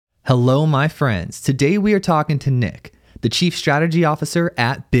Hello, my friends. Today we are talking to Nick, the Chief Strategy Officer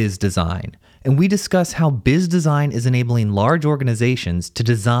at BizDesign, and we discuss how BizDesign is enabling large organizations to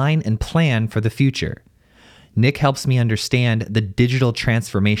design and plan for the future. Nick helps me understand the digital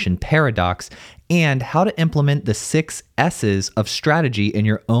transformation paradox and how to implement the 6 S's of strategy in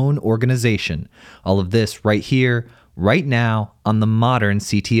your own organization. All of this right here, right now on the Modern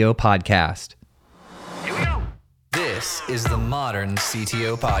CTO Podcast. Here we go. This is the Modern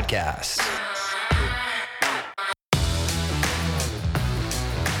CTO Podcast.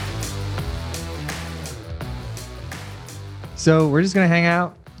 So we're just going to hang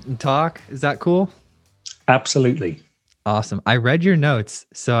out and talk. Is that cool? Absolutely. Awesome. I read your notes.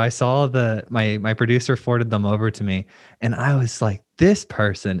 So I saw my producer forwarded them over to me and I was like, this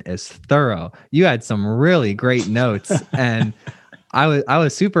person is thorough. You had some really great notes and I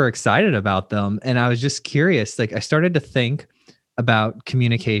was super excited about them. And I was just curious. Like I started to think about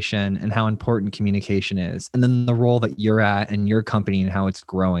communication and how important communication is, and then the role that you're at in your company and how it's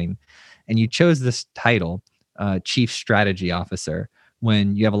growing. And you chose this title, Chief Strategy Officer,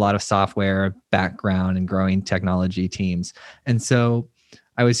 when you have a lot of software background and growing technology teams. And so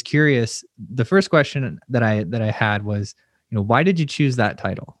I was curious, the first question that I had was, why did you choose that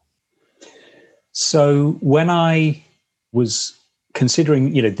title? So when I was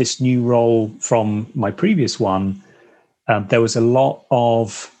considering, this new role from my previous one, there was a lot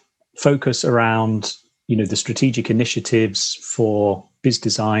of focus around, the strategic initiatives for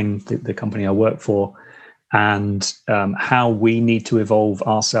BizDesign, the company I work for, and how we need to evolve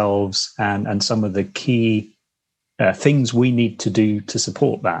ourselves and some of the key things we need to do to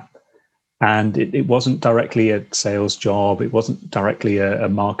support that. And it wasn't directly a sales job. It wasn't directly a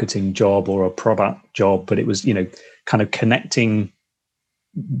marketing job or a product job, but it was, kind of connecting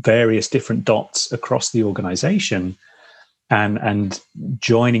various different dots across the organization and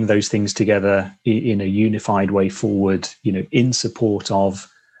joining those things together in a unified way forward, in support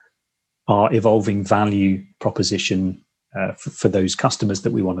of our evolving value proposition for those customers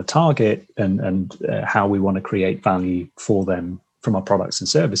that we want to target and how we want to create value for them from our products and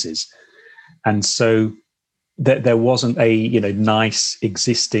services. And so there wasn't a nice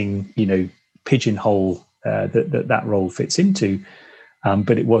existing pigeonhole that role fits into,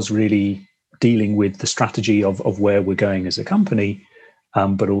 but it was really dealing with the strategy of where we're going as a company,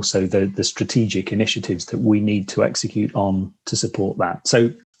 but also the strategic initiatives that we need to execute on to support that.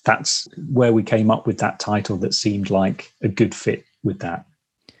 So that's where we came up with that title that seemed like a good fit with that.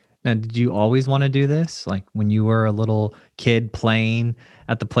 Now, did you always want to do this? Like when you were a little kid playing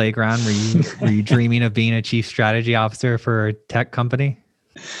at the playground, were you dreaming of being a chief strategy officer for a tech company?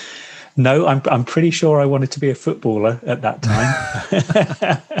 No, I'm pretty sure I wanted to be a footballer at that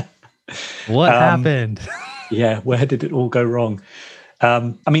time. What happened? Yeah, where did it all go wrong?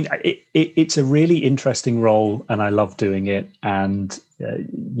 It's a really interesting role and I love doing it. And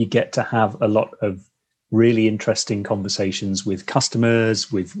you get to have a lot of really interesting conversations with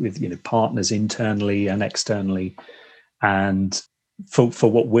customers, with partners internally and externally. And for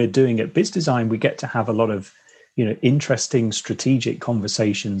what we're doing at BizDesign, we get to have a lot of interesting strategic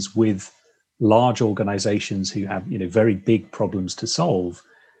conversations with large organizations who have very big problems to solve.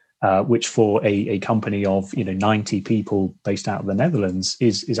 Which for a company of 90 people based out of the Netherlands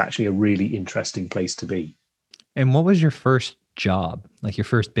is actually a really interesting place to be. And what was your first job, like your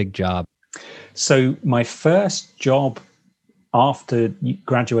first big job? So my first job after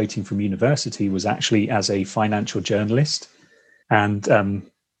graduating from university was actually as a financial journalist. And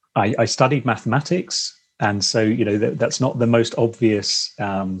I studied mathematics. And so, that's not the most obvious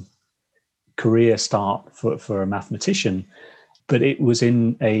career start for a mathematician. But it was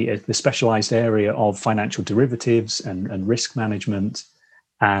in the specialized area of financial derivatives and risk management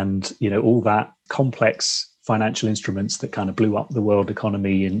and, all that complex financial instruments that kind of blew up the world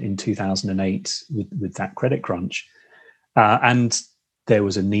economy in 2008 with that credit crunch. And there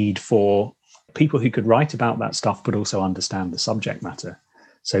was a need for people who could write about that stuff, but also understand the subject matter.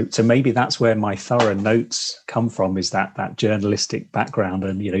 So maybe that's where my thorough notes come from, is that journalistic background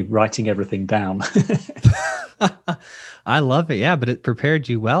and, writing everything down. I love it. Yeah, but it prepared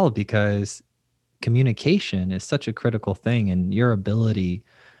you well because communication is such a critical thing, and your ability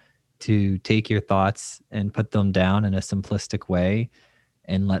to take your thoughts and put them down in a simplistic way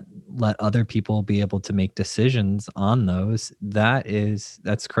and let other people be able to make decisions on those,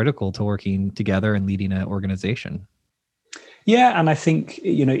 that's critical to working together and leading an organization. Yeah, and I think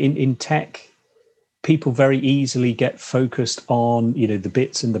in tech, people very easily get focused on the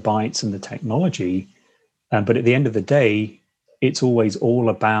bits and the bytes and the technology, but at the end of the day, it's always all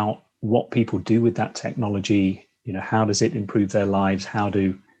about what people do with that technology. How does it improve their lives? How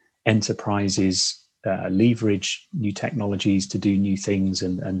do enterprises leverage new technologies to do new things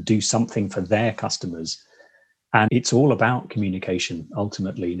and do something for their customers. And it's all about communication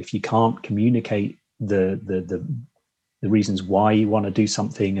ultimately. And if you can't communicate the reasons why you want to do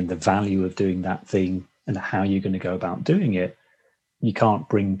something and the value of doing that thing and how you're going to go about doing it, you can't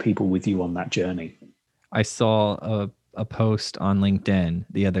bring people with you on that journey. I saw a post on LinkedIn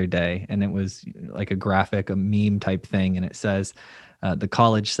the other day, and it was like a graphic, a meme type thing. And it says, the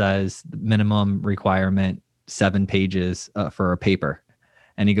college says the minimum requirement 7 pages for a paper.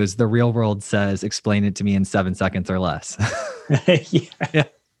 And he goes, the real world says, explain it to me in 7 seconds or less. Yeah.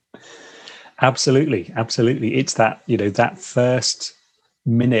 Absolutely. It's that, that first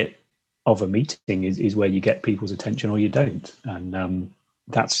minute of a meeting is where you get people's attention or you don't. And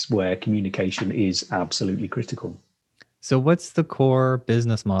that's where communication is absolutely critical. So what's the core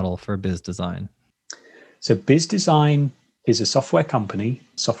business model for BizDesign? So BizDesign is a software company,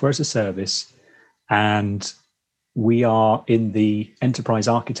 software as a service, and we are in the enterprise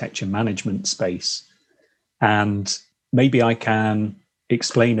architecture management space. And maybe I can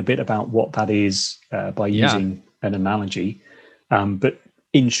explain a bit about what that is by using an analogy. But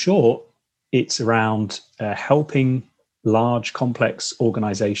in short, it's around helping large, complex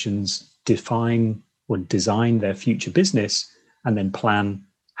organizations define or design their future business and then plan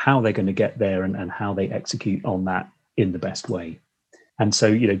how they're going to get there and how they execute on that in the best way. And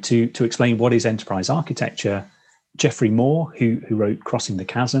so, to explain what is enterprise architecture, Geoffrey Moore, who wrote Crossing the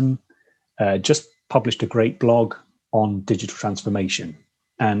Chasm, just published a great blog on digital transformation.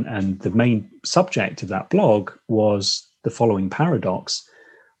 And the main subject of that blog was the following paradox,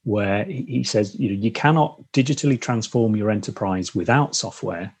 where he says, you cannot digitally transform your enterprise without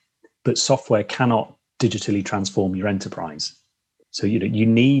software, but software cannot digitally transform your enterprise. So, you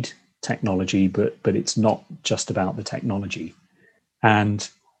need technology, but it's not just about the technology. And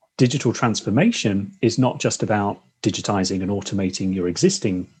digital transformation is not just about digitizing and automating your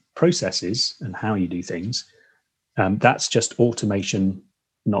existing processes and how you do things. That's just automation,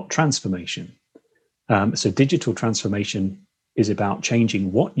 not transformation. So digital transformation is about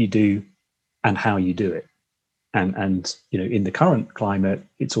changing what you do and how you do it. And in the current climate,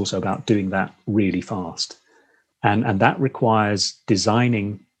 it's also about doing that really fast. And that requires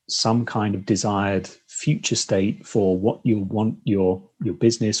designing some kind of desired future state for what you want your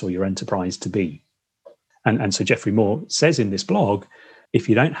business or your enterprise to be. And so Geoffrey Moore says in this blog, if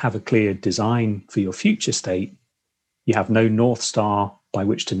you don't have a clear design for your future state, you have no North Star by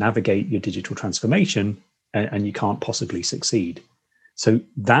which to navigate your digital transformation, and you can't possibly succeed. So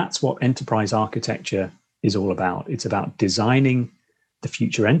that's what enterprise architecture is all about. It's about designing the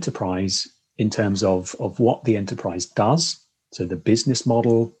future enterprise in terms of what the enterprise does, so the business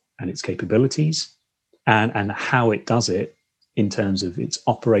model and its capabilities, and how it does it in terms of its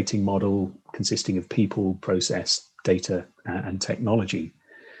operating model consisting of people, process, data, and technology,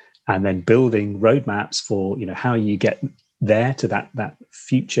 and then building roadmaps for how you get there to that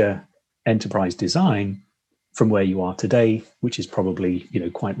future enterprise design from where you are today, which is probably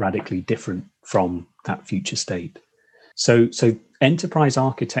quite radically different from that future state. So enterprise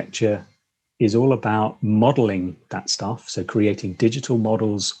architecture is all about modeling that stuff. So creating digital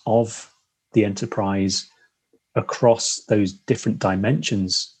models of the enterprise across those different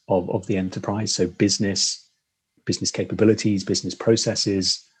dimensions of the enterprise. So business capabilities, business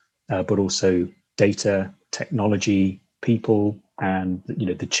processes, but also data, technology, people, and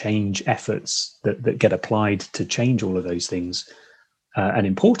the change efforts that get applied to change all of those things. And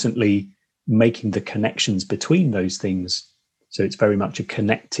importantly, making the connections between those things. So it's very much a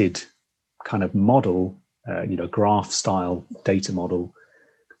connected kind of model, graph style data model,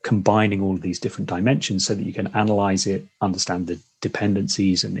 combining all of these different dimensions so that you can analyze it, understand the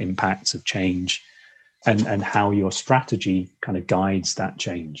dependencies and impacts of change, and how your strategy kind of guides that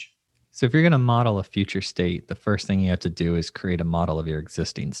change. So if you're going to model a future state, the first thing you have to do is create a model of your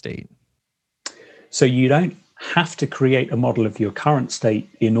existing state. So you don't have to create a model of your current state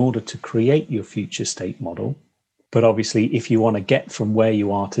in order to create your future state model. But obviously, if you want to get from where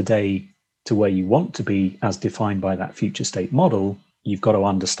you are today to where you want to be as defined by that future state model, you've got to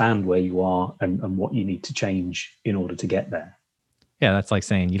understand where you are and what you need to change in order to get there. Yeah, that's like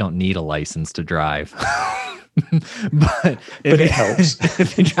saying you don't need a license to drive. but it helps.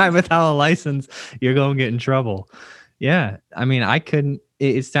 If you drive without a license, you're going to get in trouble. Yeah. I mean,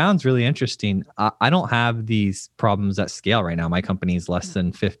 it sounds really interesting. I don't have these problems at scale right now. My company is less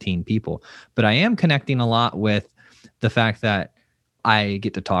than 15 people, but I am connecting a lot with the fact that I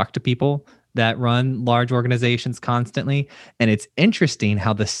get to talk to people that run large organizations constantly. And it's interesting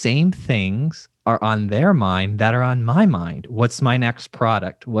how the same things are on their mind that are on my mind. What's my next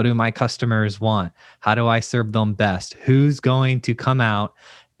product? What do my customers want? How do I serve them best? Who's going to come out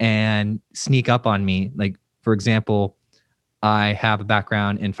and sneak up on me? Like, for example, I have a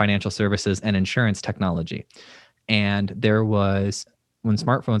background in financial services and insurance technology. And there was, when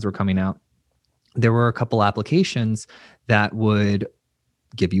smartphones were coming out, there were a couple applications that would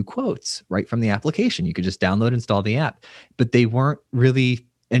give you quotes right from the application. You could just download, install the app, but they weren't really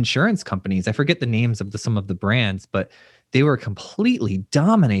insurance companies. I forget the names of some of the brands, but they were completely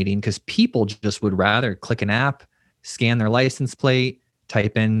dominating because people just would rather click an app, scan their license plate,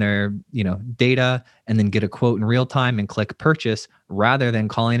 type in their, data, and then get a quote in real time and click purchase rather than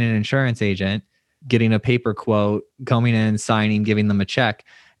calling an insurance agent, getting a paper quote, coming in, signing, giving them a check.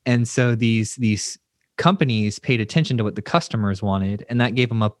 And so these companies paid attention to what the customers wanted, and that gave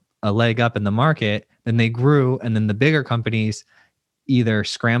them a leg up in the market. Then they grew, and then the bigger companies either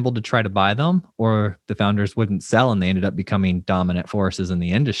scrambled to try to buy them, or the founders wouldn't sell, and they ended up becoming dominant forces in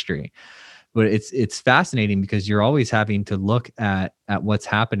the industry. But it's fascinating because you're always having to look at what's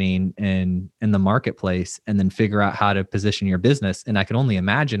happening in the marketplace and then figure out how to position your business. And I can only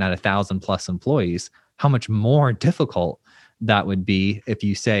imagine at 1,000+ employees how much more difficult that would be if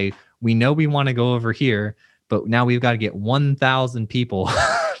you say, we know we want to go over here, but now we've got to get 1,000 people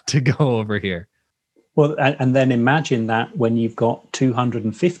to go over here. Well, and then imagine that when you've got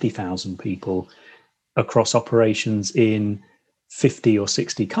 250,000 people across operations in 50 or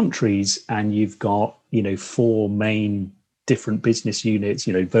 60 countries, and you've got, 4 main different business units,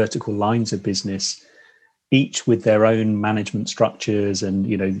 vertical lines of business, each with their own management structures. And,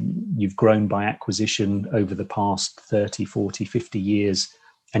 you've grown by acquisition over the past 30, 40, 50 years.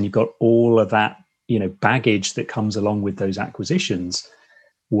 And you've got all of that, baggage that comes along with those acquisitions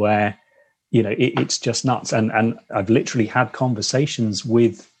where, it's just nuts. And I've literally had conversations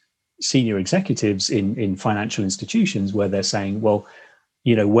with senior executives in financial institutions where they're saying, well,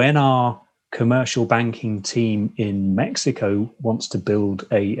 when our commercial banking team in Mexico wants to build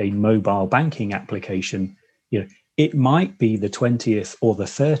a mobile banking application, it might be the 20th or the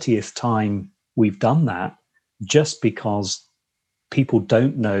 30th time we've done that, just because people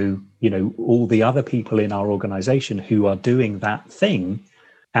don't know, all the other people in our organization who are doing that thing.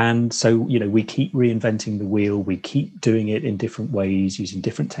 And so, we keep reinventing the wheel. We keep doing it in different ways, using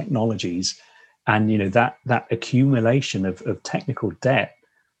different technologies. And, that accumulation of technical debt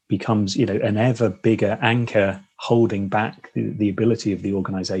becomes, an ever bigger anchor holding back the ability of the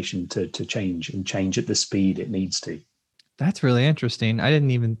organization to change and change at the speed it needs to. That's really interesting.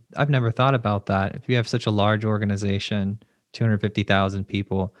 I've never thought about that. If you have such a large organization, 250,000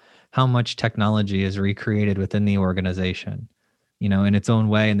 people, how much technology is recreated within the organization, in its own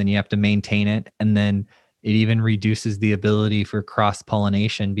way. And then you have to maintain it. And then it even reduces the ability for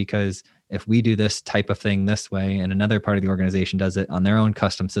cross-pollination, because if we do this type of thing this way and another part of the organization does it on their own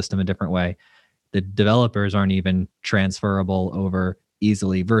custom system a different way, the developers aren't even transferable over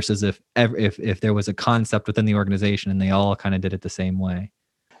easily, versus if there was a concept within the organization and they all kind of did it the same way.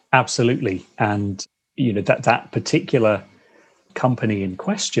 Absolutely. And that particular company in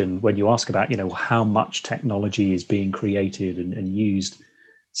question, when you ask about how much technology is being created and used,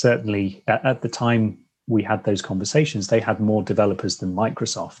 certainly at the time we had those conversations, they had more developers than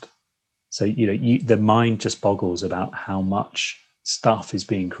Microsoft. So the mind just boggles about how much stuff is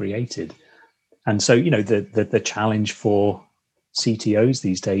being created. And so the challenge for CTOs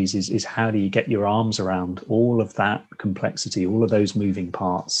these days is how do you get your arms around all of that complexity, all of those moving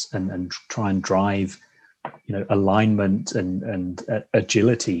parts, and try and drive alignment and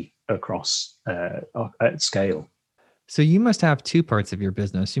agility across at scale. So you must have two parts of your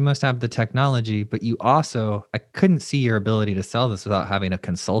business. You must have the technology, but you also, I couldn't see your ability to sell this without having a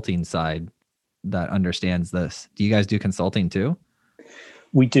consulting side that understands this. Do you guys do consulting too?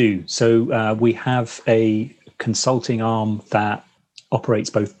 We do. So we have a consulting arm that operates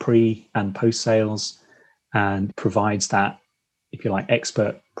both pre and post sales and provides that, if you like,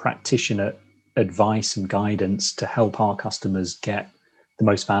 expert practitioner advice and guidance to help our customers get the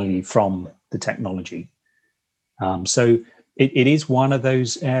most value from the technology. So it is one of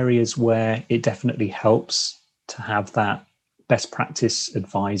those areas where it definitely helps to have that best practice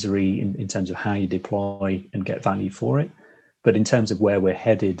advisory in terms of how you deploy and get value for it. But in terms of where we're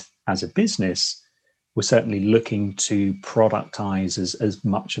headed as a business, we're certainly looking to productize as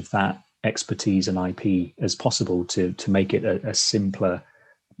much of that expertise and IP as possible to make it a simpler,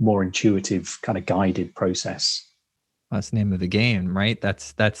 more intuitive, kind of guided process. That's the name of the game, right?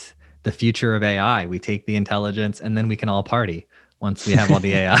 That's the future of AI. We take the intelligence and then we can all party once we have all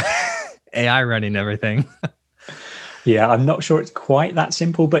the AI running everything. Yeah, I'm not sure it's quite that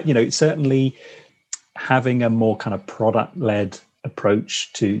simple, but certainly having a more kind of product-led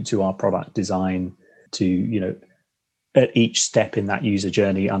approach to our product design, to at each step in that user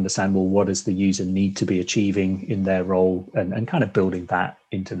journey, understand, well, what does the user need to be achieving in their role, and kind of building that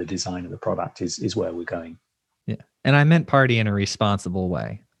into the design of the product is where we're going. Yeah. And I meant party in a responsible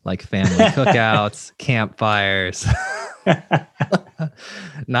way, like family cookouts, campfires,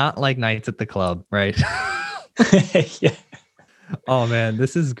 not like nights at the club, right? Yeah. Oh man,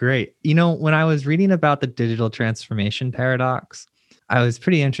 this is great. When I was reading about the digital transformation paradox, I was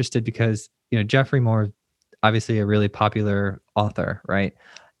pretty interested because, Jeffrey Moore, obviously a really popular author, right?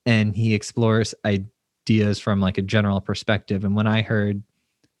 And he explores ideas from like a general perspective. And when I heard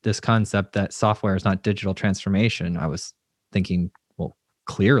this concept that software is not digital transformation, I was thinking, well,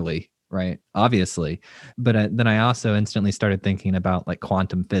 clearly, right? Obviously. But then I also instantly started thinking about like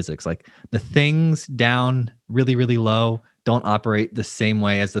quantum physics, like the things down really, really low don't operate the same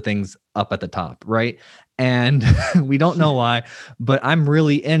way as the things up at the top, right? And we don't know why, but I'm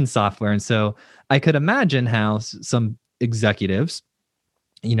really in software. And so I could imagine how some executives,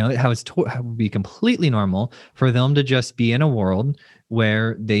 how how it would be completely normal for them to just be in a world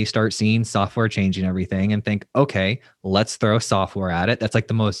where they start seeing software changing everything and think, okay, let's throw software at it.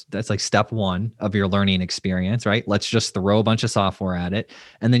 That's like step one of your learning experience, right? Let's just throw a bunch of software at it.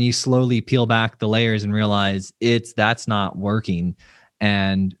 And then you slowly peel back the layers and realize that's not working.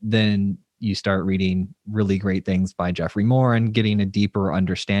 And then you start reading really great things by Jeffrey Moore and getting a deeper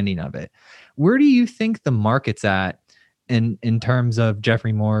understanding of it. Where do you think the market's at in terms of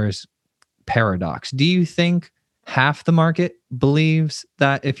Jeffrey Moore's paradox? Do you think half the market believes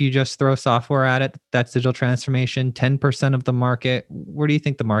that if you just throw software at it, that's digital transformation? 10% of the market? Where do you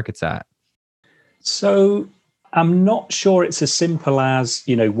think the market's at? So I'm not sure it's as simple as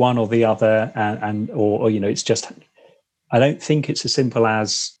one or the other, or it's just. I don't think it's as simple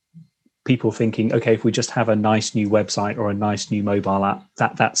as people thinking, okay, if we just have a nice new website or a nice new mobile app,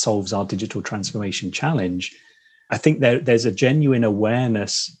 that solves our digital transformation challenge. I think there's a genuine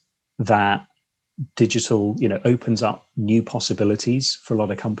awareness that digital, opens up new possibilities for a lot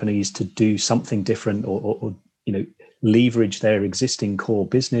of companies to do something different, or leverage their existing core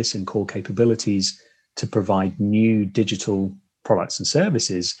business and core capabilities to provide new digital products and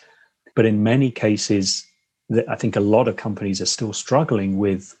services. But in many cases, I think a lot of companies are still struggling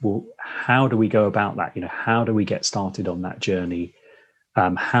with, well, how do we go about that? How do we get started on that journey?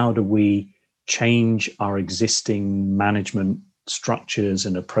 How do we change our existing management structures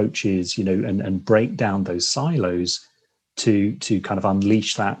and approaches, and break down those silos to kind of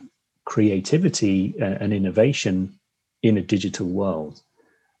unleash that creativity and innovation in a digital world?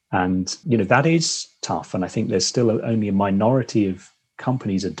 And that is tough, and I think there's still only a minority of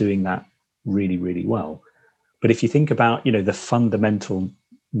companies are doing that really, really well. But if you think about the fundamental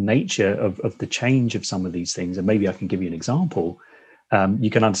nature of the change of some of these things, and maybe I can give you an example, you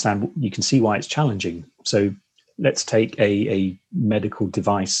can see why it's challenging. So let's take a medical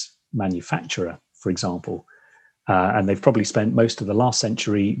device manufacturer, for example, and they've probably spent most of the last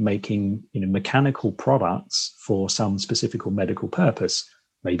century making mechanical products for some specific medical purpose,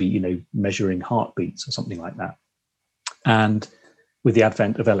 maybe measuring heartbeats or something like that. And with the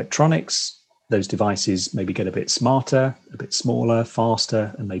advent of electronics, those devices maybe get a bit smarter, a bit smaller,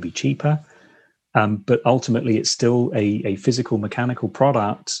 faster, and maybe cheaper. But ultimately, it's still a physical mechanical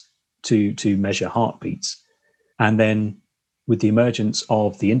product to measure heartbeats. And then with the emergence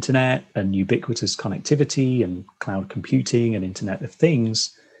of the internet and ubiquitous connectivity and cloud computing and Internet of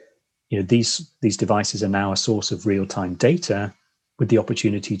Things, these devices are now a source of real-time data with the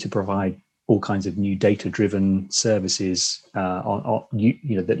opportunity to provide all kinds of new data-driven services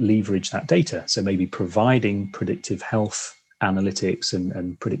that leverage that data. So maybe providing predictive health analytics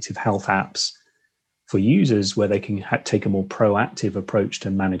and predictive health apps for users where they can take a more proactive approach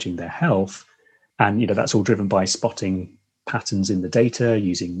to managing their health. And that's all driven by spotting patterns in the data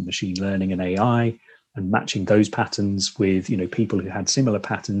using machine learning and AI, and matching those patterns with people who had similar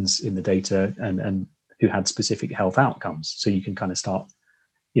patterns in the data and who had specific health outcomes. So you can kind of start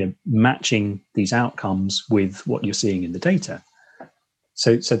matching these outcomes with what you're seeing in the data.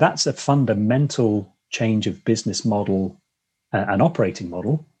 So that's a fundamental change of business model and operating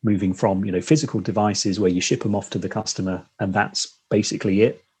model, moving from physical devices where you ship them off to the customer and that's basically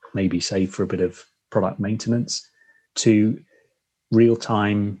it, maybe save for a bit of product maintenance, to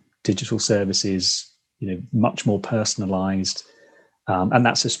real-time digital services, much more personalized, and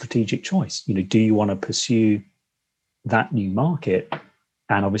that's a strategic choice. Do you want to pursue that new market?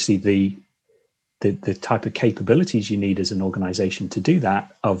 And obviously the type of capabilities you need as an organization to do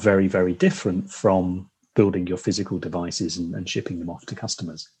that are very, very different from building your physical devices and shipping them off to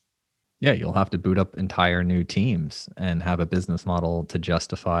customers. Yeah, you'll have to boot up entire new teams and have a business model to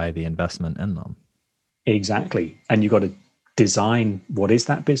justify the investment in them. Exactly. And you've got to design what is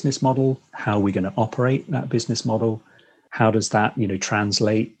that business model? How are we going to operate that business model? How does that,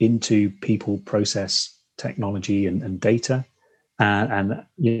 translate into people, process, technology, and data? And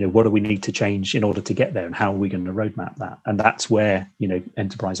what do we need to change in order to get there? And how are we going to roadmap that? And that's where,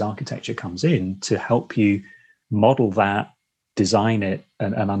 enterprise architecture comes in to help you model that, design it,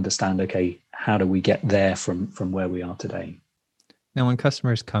 and understand, okay, how do we get there from where we are today? Now, when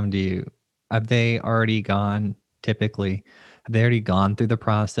customers come to you, have they already gone typically? Have they already gone through the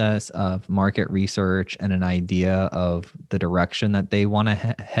process of market research and an idea of the direction that they want to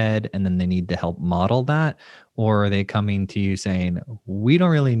head, and then they need to help model that? Or are they coming to you saying, we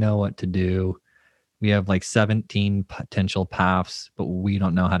don't really know what to do? We have like 17 potential paths, but we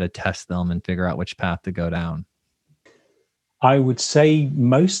don't know how to test them and figure out which path to go down? I would say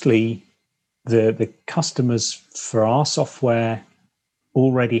mostly the customers for our software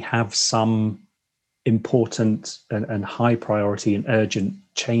already have some important and high priority and urgent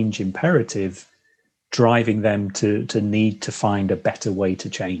change imperative driving them to need to find a better way to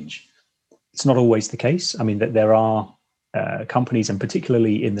change. It's not always the case. I mean, that there are companies, and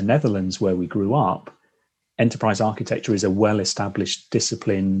particularly in the Netherlands where we grew up, enterprise architecture is a well-established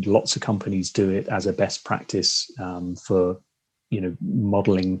discipline. Lots of companies do it as a best practice for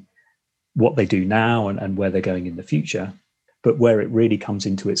modeling what they do now and where they're going in the future. But where it really comes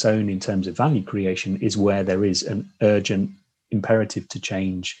into its own in terms of value creation is where there is an urgent imperative to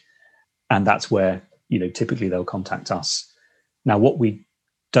change. And that's where, typically they'll contact us. Now, what we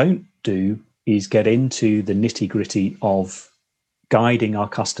don't do is get into the nitty-gritty of guiding our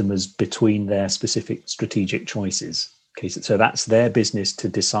customers between their specific strategic choices. Okay, so that's their business to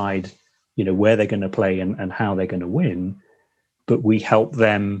decide, where they're going to play and how they're going to win. But we help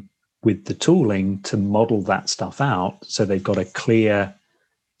them with the tooling to model that stuff out so they've got a clear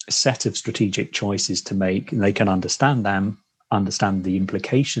set of strategic choices to make, and they can understand them, understand the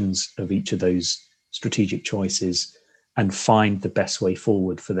implications of each of those strategic choices, and find the best way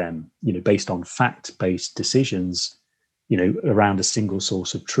forward for them, based on fact-based decisions, around a single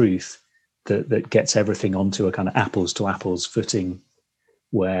source of truth that gets everything onto a kind of apples to apples footing,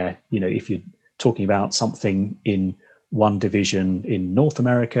 where, if you're talking about something in one division in North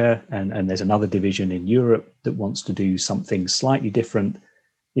America and there's another division in Europe that wants to do something slightly different,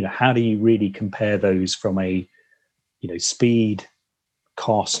 how do you really compare those from a, speed,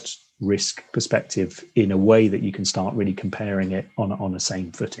 cost, risk perspective in a way that you can start really comparing it on a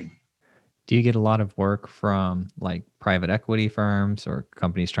same footing? Do you get a lot of work from like private equity firms or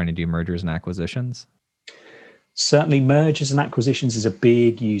companies trying to do mergers and acquisitions? Certainly mergers and acquisitions is a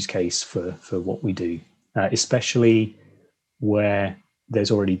big use case for what we do, especially where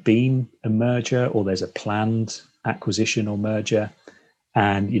there's already been a merger or there's a planned acquisition or merger,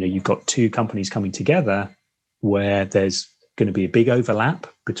 and you've got two companies coming together where there's going to be a big overlap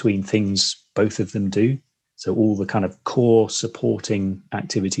between things both of them do. So all the kind of core supporting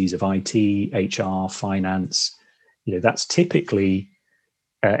activities of IT, HR, finance, that's typically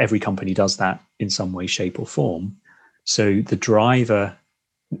every company does that in some way, shape, or form. So the driver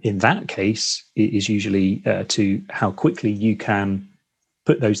in that case is usually to how quickly you can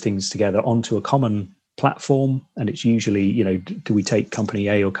put those things together onto a common platform. And it's usually, do we take company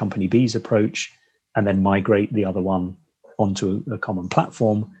A or company B's approach and then migrate the other one onto a common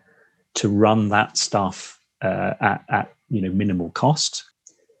platform to run that stuff at minimal cost.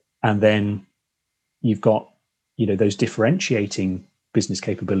 And then you've got, those differentiating business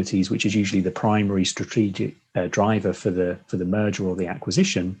capabilities, which is usually the primary strategic driver for the merger or the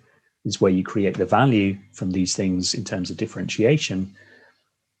acquisition, is where you create the value from these things in terms of differentiation.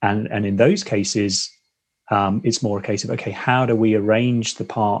 And in those cases, it's more a case of, okay, how do we arrange the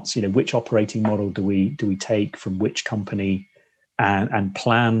parts? Which operating model do we take from which company, and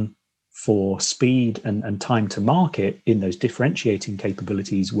plan for speed and time to market in those differentiating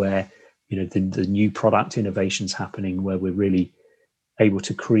capabilities where the new product innovations happening, where we're really able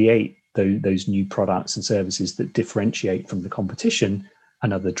to create those new products and services that differentiate from the competition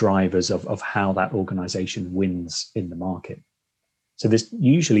and are the drivers of how that organization wins in the market. So there's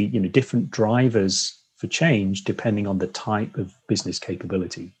usually different drivers for change depending on the type of business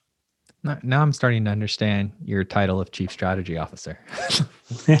capability. Now I'm starting to understand your title of Chief Strategy Officer.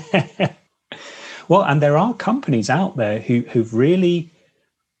 Well, and there are companies out there who've really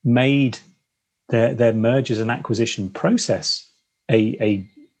made their mergers and acquisition process a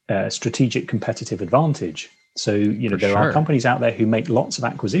strategic competitive advantage. So, there are companies out there who make lots of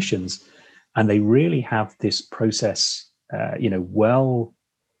acquisitions, And they really have this process, well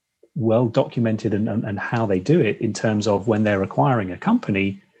documented, and how they do it in terms of when they're acquiring a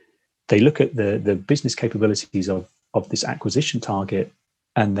company, they look at the business capabilities of this acquisition target,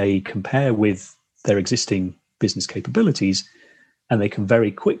 and they compare with their existing business capabilities, and they can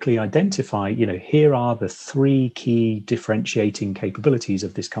very quickly identify, here are the 3 key differentiating capabilities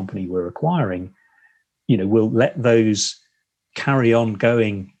of this company we're acquiring. We'll let those carry on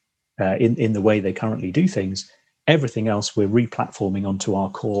going in the way they currently do things. Everything else we're replatforming onto our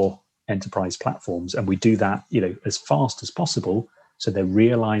core enterprise platforms, and we do that as fast as possible, so they're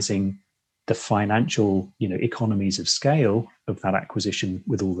realizing the financial economies of scale of that acquisition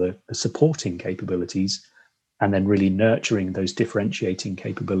with all the supporting capabilities, and then really nurturing those differentiating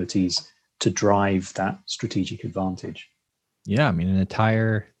capabilities to drive that strategic advantage. Yeah, I mean, an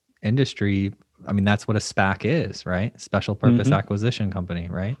entire industry, I mean, that's what a SPAC is, right? Special purpose acquisition company,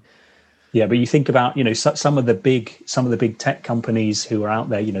 right? Yeah, but you think about some of the big tech companies who are out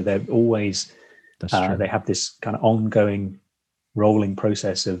there. They're always they have this kind of ongoing rolling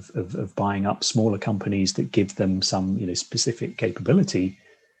process of buying up smaller companies that give them some specific capability,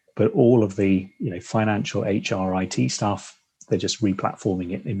 but all of the financial, HR, IT stuff, they're just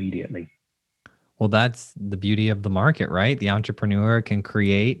replatforming it immediately. Well, that's the beauty of the market, right? The entrepreneur can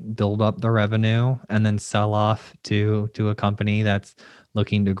create, build up the revenue, and then sell off to a company that's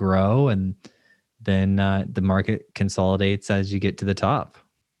looking to grow, and then the market consolidates as you get to the top.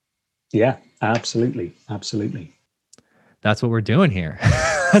 Yeah, absolutely. That's what we're doing here.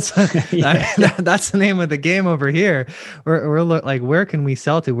 That's the name of the game over here. We're like, where can we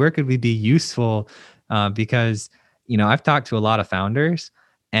sell to? Where could we be useful? Because I've talked to a lot of founders,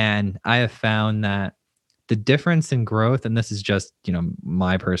 and I have found that the difference in growth, and this is just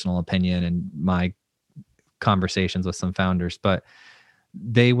my personal opinion and my conversations with some founders, but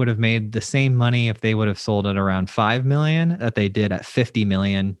they would have made the same money if they would have sold at around 5 million that they did at 50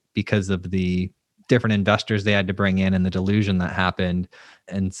 million, because of the different investors they had to bring in and the dilution that happened.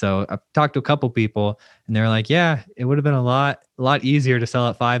 And so I've talked to a couple people, and they're like, yeah, it would have been a lot easier to sell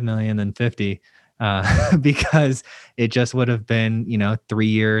at 5 million than 50, because it just would have been 3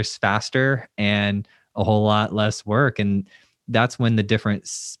 years faster and a whole lot less work. And that's when the different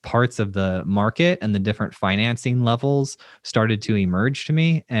parts of the market and the different financing levels started to emerge to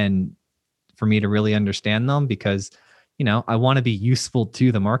me, and for me to really understand them, because I want to be useful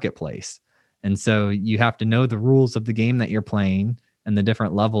to the marketplace. And so you have to know the rules of the game that you're playing and the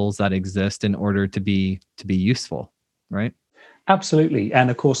different levels that exist in order to be useful, right? Absolutely.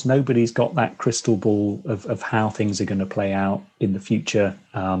 And of course, nobody's got that crystal ball of how things are going to play out in the future.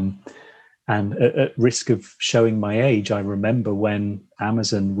 And at risk of showing my age, I remember when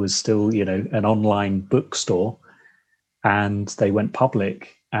Amazon was still, an online bookstore, and they went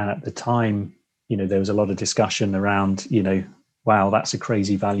public. And at the time, there was a lot of discussion around, wow, that's a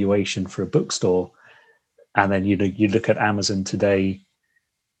crazy valuation for a bookstore. And then, you look at Amazon today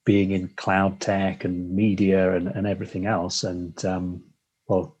being in cloud tech and media and everything else. And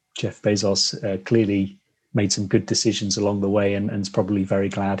Jeff Bezos clearly made some good decisions along the way, and is probably very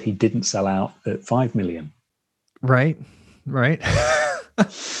glad he didn't sell out at 5 million. Right.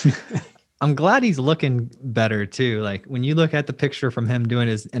 I'm glad he's looking better too. Like when you look at the picture from him doing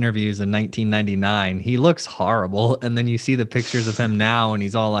his interviews in 1999, he looks horrible. And then you see the pictures of him now, and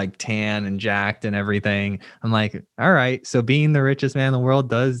he's all like tan and jacked and everything. I'm like, all right. So being the richest man in the world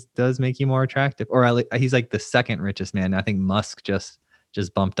does make you more attractive. Or he's like the second richest man. I think Musk just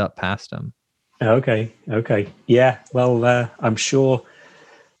bumped up past him. Okay. Yeah. Well, I'm sure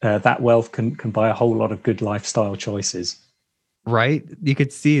that wealth can buy a whole lot of good lifestyle choices. Right? You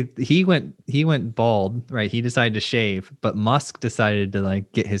could see he went bald, right? He decided to shave, but Musk decided to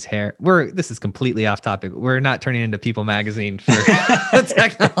like get his hair. This is completely off topic. We're not turning into People Magazine for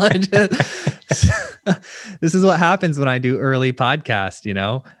technologists. This is what happens when I do early podcast,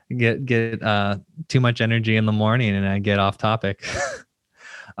 get too much energy in the morning and I get off topic.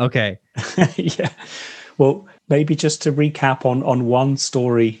 Okay. Yeah. Well, maybe just to recap on one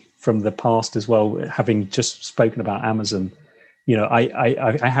story from the past as well, having just spoken about Amazon.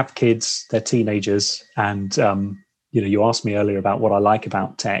 I have kids, they're teenagers, and you asked me earlier about what I like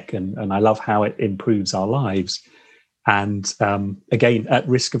about tech, and I love how it improves our lives. And again, at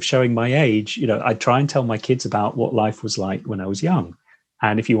risk of showing my age, I try and tell my kids about what life was like when I was young.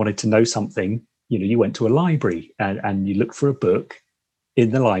 And if you wanted to know something, you went to a library and you looked for a book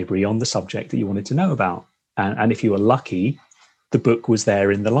in the library on the subject that you wanted to know about. And if you were lucky, the book was there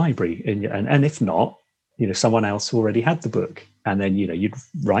in the library. And if not, someone else already had the book. And then, you'd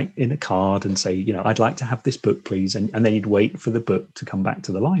write in a card and say, I'd like to have this book, please. And then you'd wait for the book to come back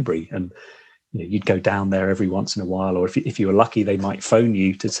to the library. And you'd go down there every once in a while, or if you were lucky, they might phone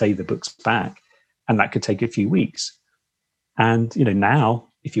you to say the book's back, and that could take a few weeks. And now,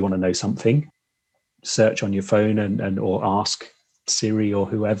 if you want to know something, search on your phone and or ask Siri or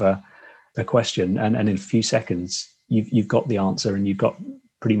whoever a question, and in a few seconds you've got the answer, and you've got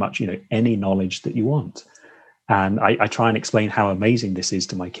pretty much any knowledge that you want. And I try and explain how amazing this is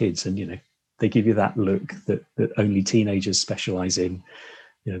to my kids, and they give you that look that only teenagers specialize in.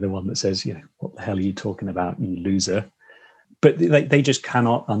 The one that says, what the hell are you talking about, you loser? But they just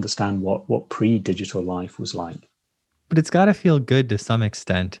cannot understand what pre-digital life was like. But it's got to feel good to some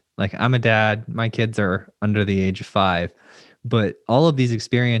extent. Like, I'm a dad, my kids are under the age of 5, but all of these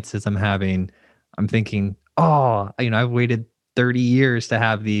experiences I'm having, I'm thinking, oh, I've waited 30 years to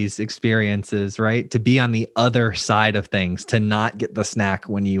have these experiences, right? To be on the other side of things, to not get the snack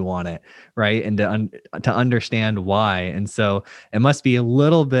when you want it, right? And to understand why. And so it must be a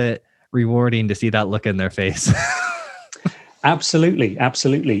little bit rewarding to see that look in their face. Absolutely.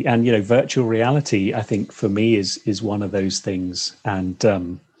 And virtual reality, I think, for me is one of those things. And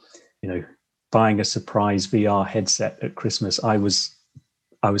buying a surprise VR headset at Christmas, I was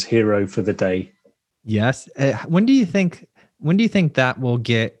hero for the day. Yes. When do you think that will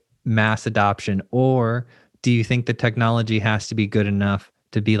get mass adoption, or do you think the technology has to be good enough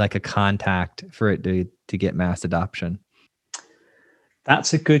to be like a contact for it to get mass adoption?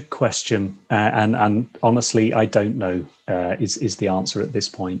 That's a good question, and honestly, I don't know. Is the answer at this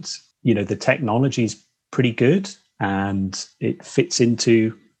point? The technology's pretty good, and it fits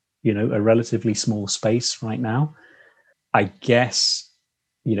into a relatively small space right now. I guess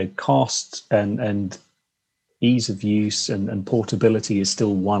cost and ease of use and portability is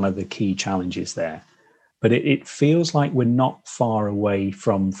still one of the key challenges there. But it feels like we're not far away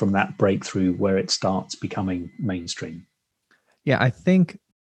from that breakthrough where it starts becoming mainstream. Yeah, I think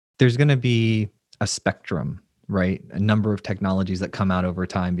there's going to be a spectrum, right? A number of technologies that come out over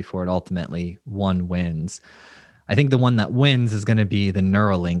time before it ultimately one wins. I think the one that wins is going to be the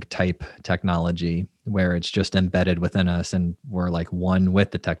Neuralink type technology, where it's just embedded within us and we're like one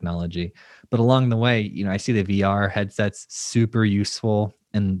with the technology. But along the way, I see the VR headsets super useful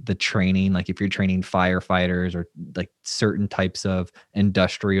in the training. Like if you're training firefighters or like certain types of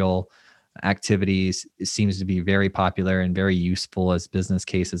industrial activities, it seems to be very popular and very useful as business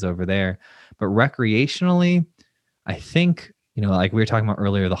cases over there. But recreationally, I think, like we were talking about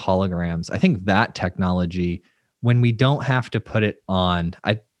earlier, the holograms, I think that technology, when we don't have to put it on,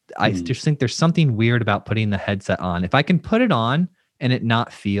 I just think there's something weird about putting the headset on. If I can put it on and it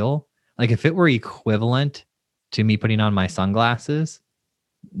not feel like, if it were equivalent to me putting on my sunglasses,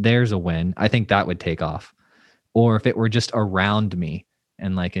 there's a win. I think that would take off. Or if it were just around me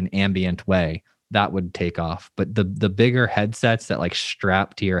in like an ambient way, that would take off. But the bigger headsets that like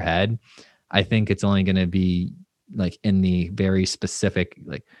strap to your head, I think it's only going to be like in the very specific,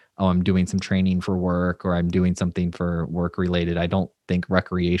 like, oh, I'm doing some training for work or I'm doing something for work related. I don't think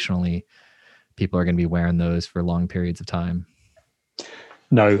recreationally people are going to be wearing those for long periods of time.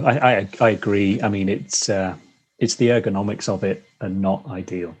 No, I agree. I mean, it's the ergonomics of it and not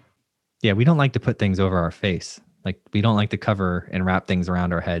ideal. Yeah, we don't like to put things over our face. Like, we don't like to cover and wrap things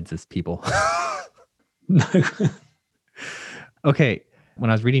around our heads as people. No. Okay, when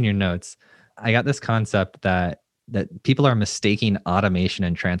I was reading your notes, I got this concept that people are mistaking automation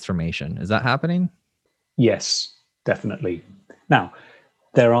and transformation. Is that happening? Yes, definitely. Now,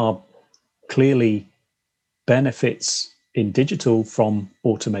 there are clearly benefits in digital from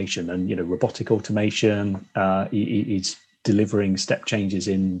automation, and robotic automation is delivering step changes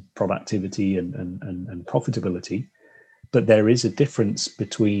in productivity and profitability. But there is a difference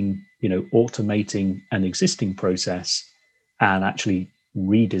between automating an existing process and actually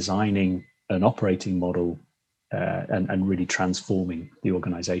redesigning an operating model and really transforming the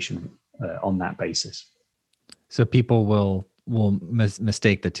organization on that basis. So people will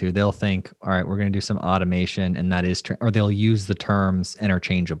mistake the two. They'll think, all right, we're going to do some automation, and that is, or they'll use the terms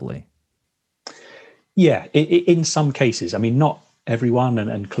interchangeably. Yeah, in some cases. I mean, not everyone,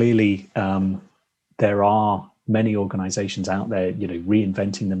 and clearly there are many organizations out there,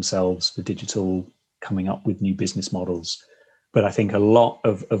 reinventing themselves for digital, coming up with new business models. But I think a lot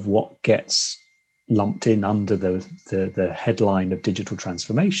of what gets lumped in under the headline of digital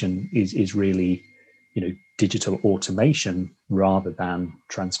transformation is really, digital automation rather than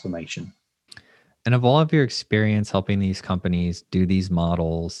transformation. And of all of your experience helping these companies do these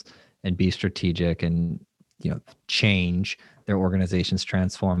models and be strategic and change their organizations,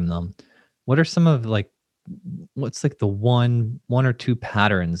 transform them, what are some of what's like the one or two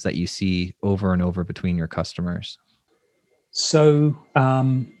patterns that you see over and over between your customers? So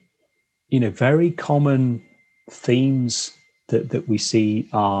very common themes that we see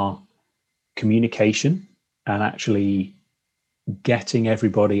are communication and actually getting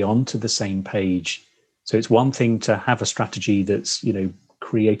everybody onto the same page. So it's one thing to have a strategy that's,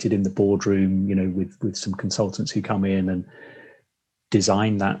 created in the boardroom, with some consultants who come in and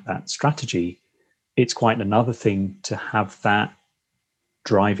design that strategy. It's quite another thing to have that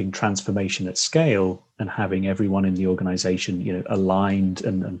driving transformation at scale and having everyone in the organization, aligned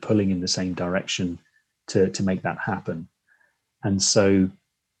and pulling in the same direction to make that happen. And so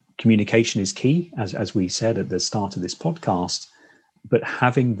communication is key, as we said at the start of this podcast, but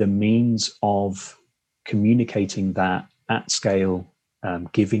having the means of communicating that at scale,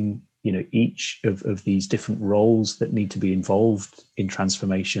 giving each of these different roles that need to be involved in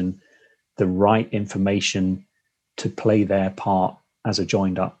transformation the right information to play their part as a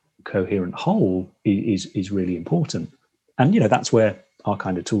joined up coherent whole is really important. And that's where our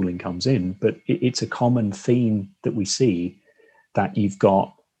kind of tooling comes in, but it's a common theme that we see, that you've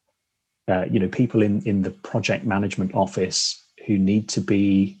got people in the project management office who need to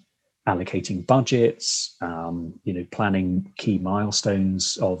be allocating budgets, planning key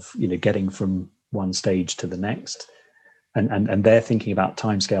milestones of getting from one stage to the next, and they're thinking about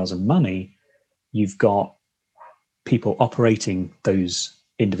timescales and money. You've got people operating those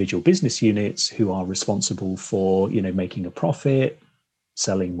individual business units who are responsible for making a profit,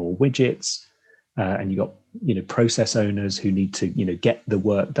 selling more widgets, and you've got process owners who need to get the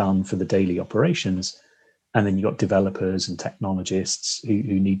work done for the daily operations. And then you've got developers and technologists who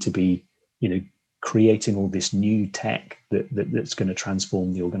need to be, creating all this new tech that's going to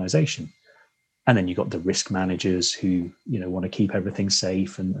transform the organization. And then you've got the risk managers who, want to keep everything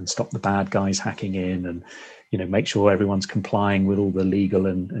safe and stop the bad guys hacking in and, make sure everyone's complying with all the legal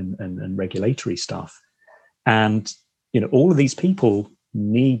and regulatory stuff. And, all of these people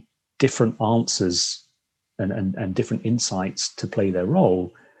need different answers and different insights to play their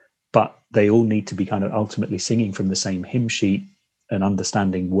role, but they all need to be kind of ultimately singing from the same hymn sheet and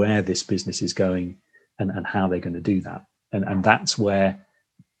understanding where this business is going and how they're going to do that. And that's where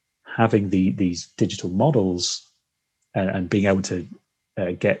having these digital models and being able to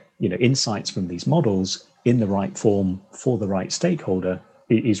get insights from these models in the right form for the right stakeholder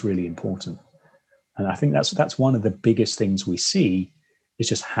is really important. And I think that's one of the biggest things we see, is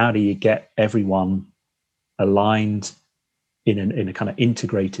just how do you get everyone aligned in a kind of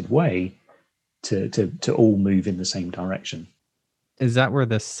integrated way to all move in the same direction. Is that where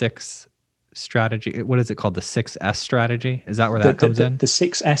the six strategy, what is it called? The 6S strategy? Is that where that comes in? The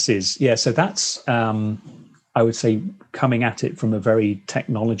 6 S's. Yeah. So that's, I would say, coming at it from a very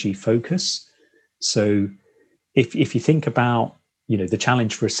technology focus. So if you think about, the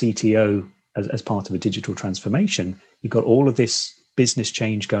challenge for a CTO as part of a digital transformation, you've got all of this business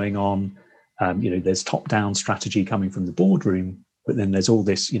change going on. There's top-down strategy coming from the boardroom, but then there's all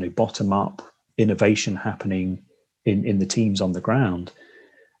this, bottom-up innovation happening in the teams on the ground.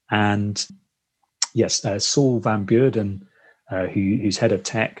 And yes, Saul Van Beurden, who's head of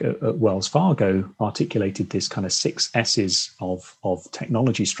tech at Wells Fargo, articulated this kind of 6 S's of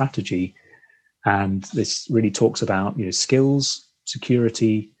technology strategy. And this really talks about, skills,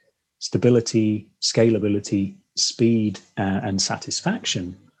 security, stability, scalability, speed, and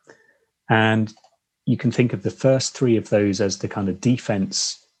satisfaction. And you can think of the first 3 of those as the kind of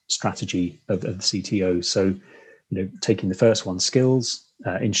defense strategy of the CTO. So, taking the first one, skills,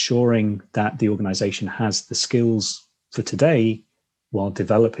 ensuring that the organization has the skills for today while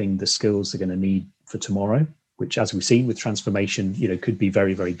developing the skills they're going to need for tomorrow, which, as we've seen with transformation, could be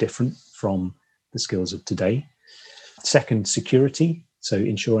very, very different from the skills of today. Second, security. So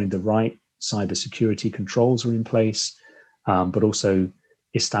ensuring the right cybersecurity controls are in place, but also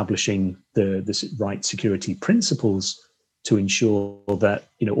establishing the right security principles to ensure that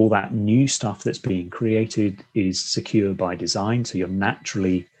all that new stuff that's being created is secure by design. So you're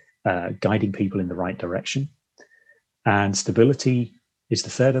naturally guiding people in the right direction. And stability is the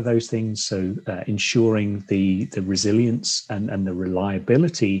third of those things. So ensuring the resilience and the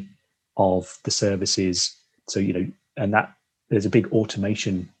reliability of the services. So and that there's a big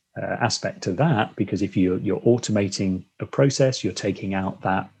automation aspect to that, because if you're automating a process, you're taking out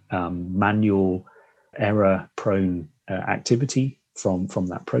that manual error-prone activity from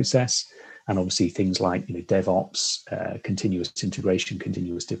that process. And obviously things like DevOps, continuous integration,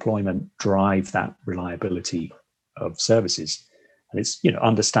 continuous deployment drive that reliability of services. And it's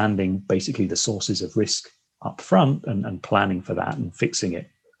understanding basically the sources of risk up front and planning for that and fixing it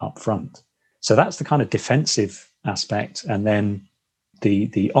up front. So that's the kind of defensive aspect. And then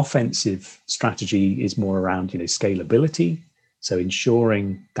the offensive strategy is more around scalability So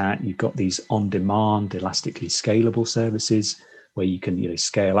ensuring that you've got these on-demand, elastically scalable services where you can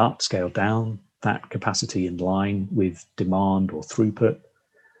scale up, scale down that capacity in line with demand or throughput,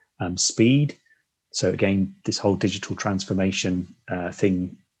 speed. So again, this whole digital transformation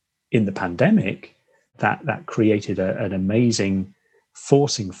thing in the pandemic, that created an amazing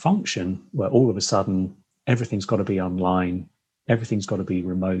forcing function where all of a sudden everything's got to be online, everything's got to be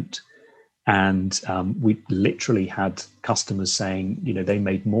remote. And we literally had customers saying, they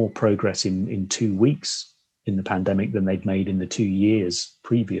made more progress in 2 weeks in the pandemic than they'd made in the 2 years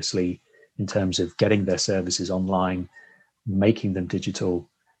previously in terms of getting their services online, making them digital,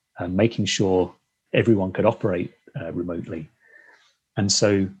 making sure everyone could operate remotely. And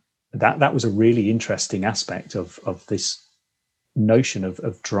so that was a really interesting aspect of this notion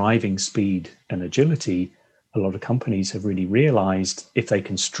of driving speed and agility. A lot of companies have really realized if they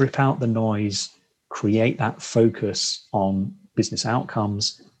can strip out the noise, create that focus on business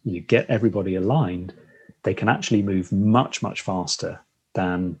outcomes, get everybody aligned, they can actually move much, much faster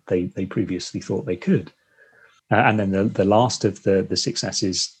than they previously thought they could. And then the last of the 6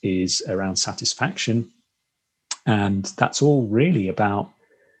 S's is around satisfaction. And that's all really about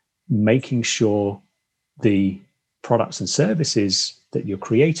making sure the products and services that you're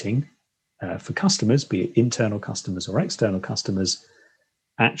creating for customers, be it internal customers or external customers,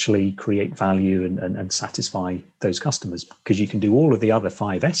 actually create value and satisfy those customers. Because you can do all of the other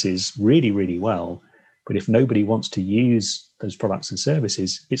 5 S's really, really well. But if nobody wants to use those products and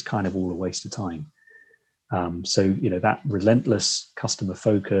services, it's kind of all a waste of time. So, that relentless customer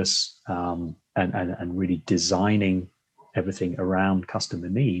focus and really designing everything around customer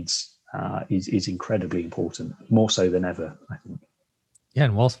needs is incredibly important, more so than ever, I think. Yeah,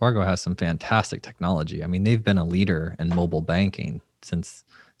 and Wells Fargo has some fantastic technology. I mean, they've been a leader in mobile banking since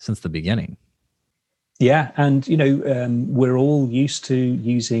the beginning. Yeah, and we're all used to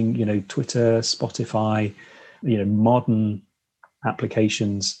using Twitter, Spotify, modern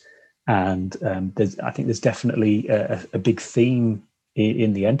applications, and I think there's definitely a big theme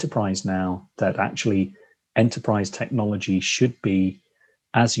in the enterprise now that actually enterprise technology should be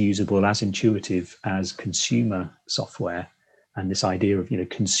as usable, as intuitive as consumer software. And this idea of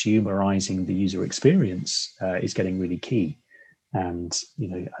consumerizing the user experience is getting really key. And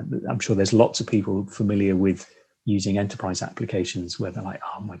I'm sure there's lots of people familiar with using enterprise applications where they're like,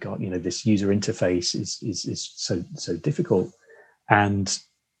 oh my god, this user interface is so difficult, and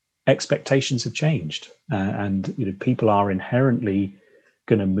expectations have changed, and people are inherently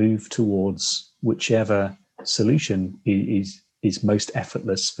going to move towards whichever solution is most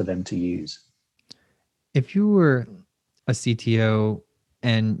effortless for them to use. If you were a CTO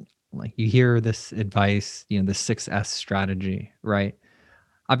and like you hear this advice, the 6S strategy, right?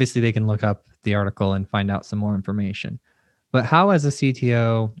 Obviously they can look up the article and find out some more information. But how, as a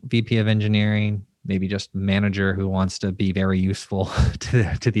CTO, VP of engineering, maybe just manager who wants to be very useful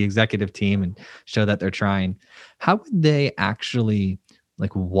to the executive team and show that they're trying, how would they actually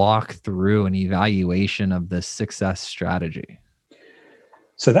like walk through an evaluation of the 6S strategy?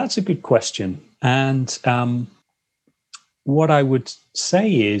 So that's a good question. And what I would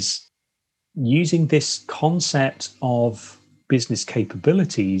say is using this concept of business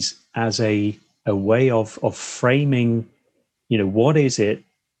capabilities as a way of framing, what is it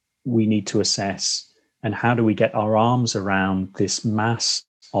we need to assess and how do we get our arms around this mass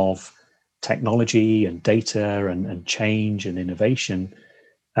of technology and data and change and innovation,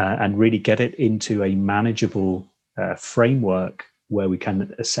 and really get it into a manageable framework where we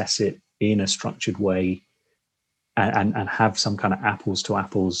can assess it in a structured way and have some kind of apples to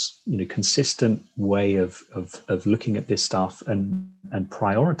apples, consistent way of looking at this stuff and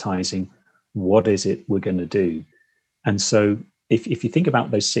prioritizing what is it we're going to do. And so if you think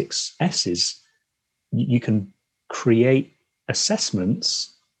about those 6 S's, you can create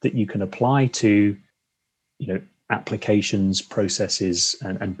assessments that you can apply to, applications, processes,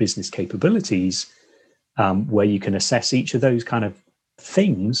 and business capabilities, where you can assess each of those kind of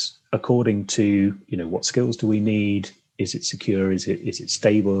things according to, what skills do we need? Is it secure? Is it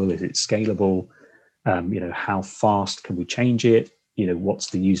stable? Is it scalable? How fast can we change it? What's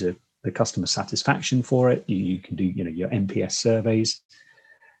the customer satisfaction for it? You can do, your NPS surveys.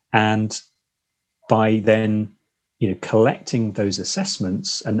 And by then, collecting those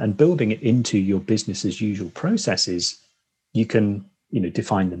assessments and building it into your business as usual processes, you can,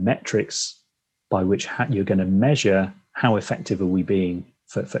 define the metrics by which you're going to measure how effective are we being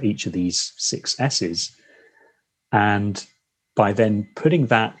for each of these 6 S's. And by then putting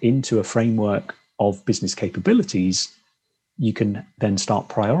that into a framework of business capabilities, you can then start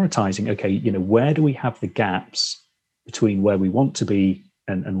prioritizing, okay, where do we have the gaps between where we want to be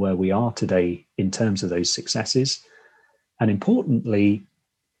and where we are today in terms of those successes. And importantly,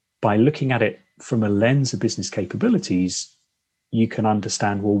 by looking at it from a lens of business capabilities, you can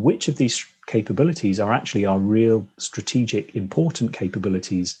understand, well, which of these capabilities are actually our real strategic, important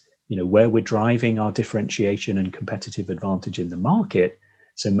capabilities, where we're driving our differentiation and competitive advantage in the market.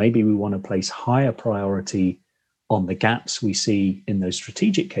 So maybe we want to place higher priority on the gaps we see in those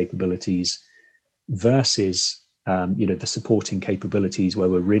strategic capabilities versus the supporting capabilities where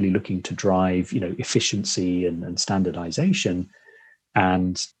we're really looking to drive efficiency and standardization.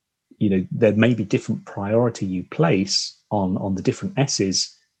 And there may be different priority you place on the different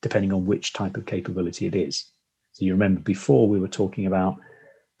S's depending on which type of capability it is. So you remember before we were talking about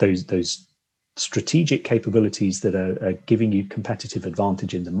those strategic capabilities that are giving you competitive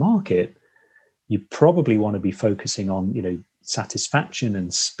advantage in the market. You probably want to be focusing on satisfaction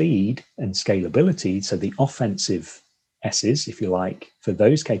and speed and scalability. So the offensive S's, if you like, for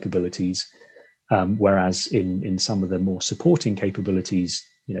those capabilities. Whereas in some of the more supporting capabilities,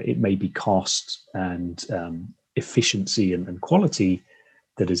 it may be cost and efficiency and quality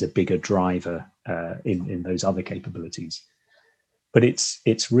that is a bigger driver in those other capabilities. But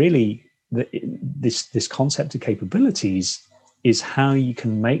it's really this concept of capabilities is how you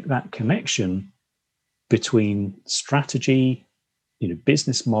can make that connection between strategy,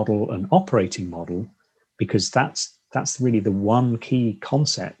 business model and operating model, because that's really the one key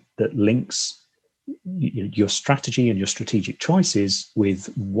concept that links your strategy and your strategic choices with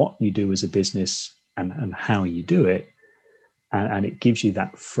what you do as a business and how you do it. And it gives you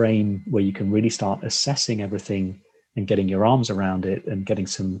that frame where you can really start assessing everything and getting your arms around it and getting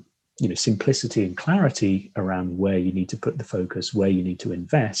some simplicity and clarity around where you need to put the focus, where you need to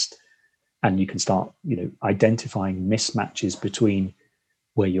invest. And you can start identifying mismatches between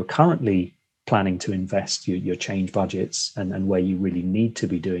where you're currently planning to invest your change budgets and where you really need to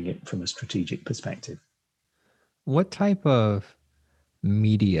be doing it from a strategic perspective. What type of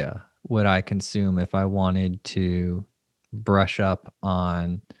media would I consume if I wanted to brush up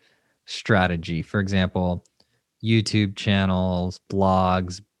on strategy? For example, YouTube channels,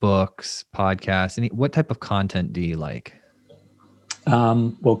 blogs, books, podcasts. What type of content do you like?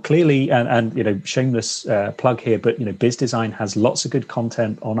 Well, clearly, and shameless plug here, but BizDesign has lots of good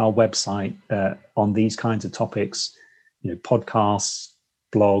content on our website on these kinds of topics. Podcasts,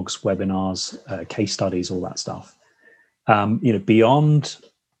 blogs, webinars, case studies, all that stuff. Beyond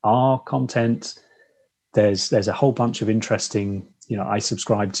our content, there's a whole bunch of interesting. I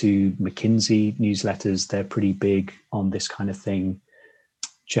subscribe to McKinsey newsletters. They're pretty big on this kind of thing.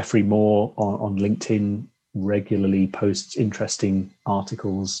 Jeffrey Moore on LinkedIn regularly posts interesting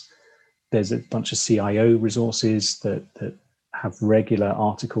articles. There's a bunch of CIO resources that have regular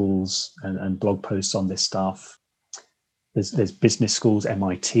articles and blog posts on this stuff. There's business schools.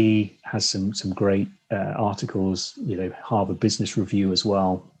 MIT has some great articles. Harvard Business Review as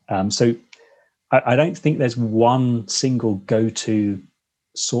well. So I don't think there's one single go-to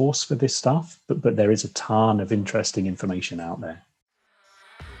source for this stuff, but there is a ton of interesting information out there.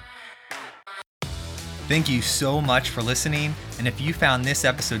 Thank you so much for listening. And if you found this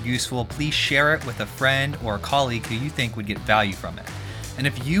episode useful, please share it with a friend or a colleague who you think would get value from it. And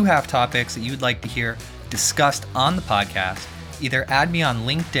if you have topics that you would like to hear discussed on the podcast, either add me on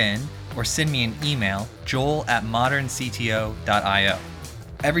LinkedIn or send me an email, joel@moderncto.io.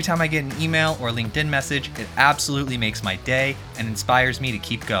 Every time I get an email or LinkedIn message, it absolutely makes my day and inspires me to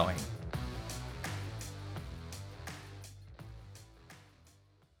keep going.